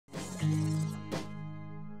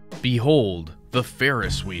Behold, the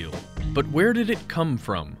Ferris wheel. But where did it come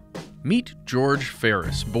from? Meet George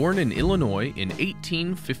Ferris, born in Illinois in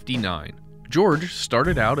 1859. George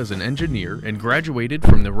started out as an engineer and graduated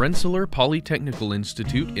from the Rensselaer Polytechnical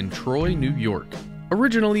Institute in Troy, New York.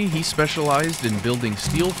 Originally, he specialized in building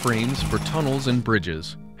steel frames for tunnels and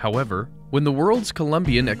bridges. However, when the World's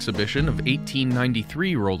Columbian exhibition of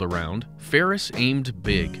 1893 rolled around, Ferris aimed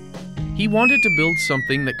big. He wanted to build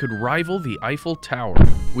something that could rival the Eiffel Tower,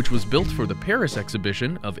 which was built for the Paris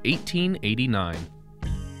exhibition of 1889.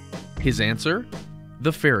 His answer?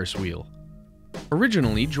 The Ferris wheel.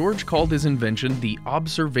 Originally, George called his invention the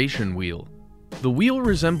observation wheel. The wheel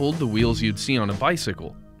resembled the wheels you'd see on a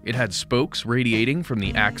bicycle. It had spokes radiating from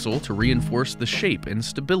the axle to reinforce the shape and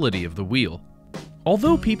stability of the wheel.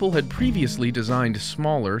 Although people had previously designed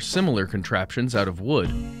smaller, similar contraptions out of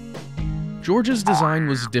wood, George's design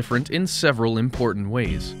was different in several important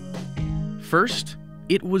ways. First,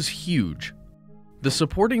 it was huge. The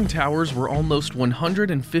supporting towers were almost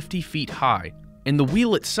 150 feet high, and the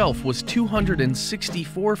wheel itself was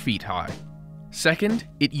 264 feet high. Second,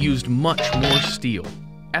 it used much more steel.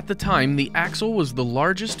 At the time, the axle was the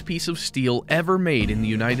largest piece of steel ever made in the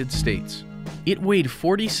United States. It weighed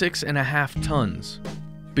 46.5 tons.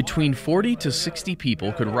 Between 40 to 60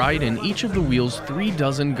 people could ride in each of the wheel's 3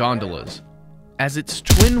 dozen gondolas, as its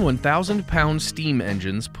twin 1,000-pound steam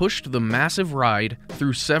engines pushed the massive ride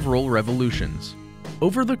through several revolutions.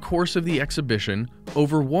 Over the course of the exhibition,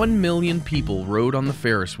 over 1 million people rode on the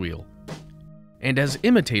Ferris wheel. And as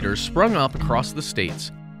imitators sprung up across the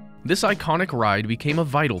states, this iconic ride became a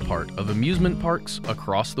vital part of amusement parks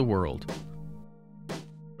across the world.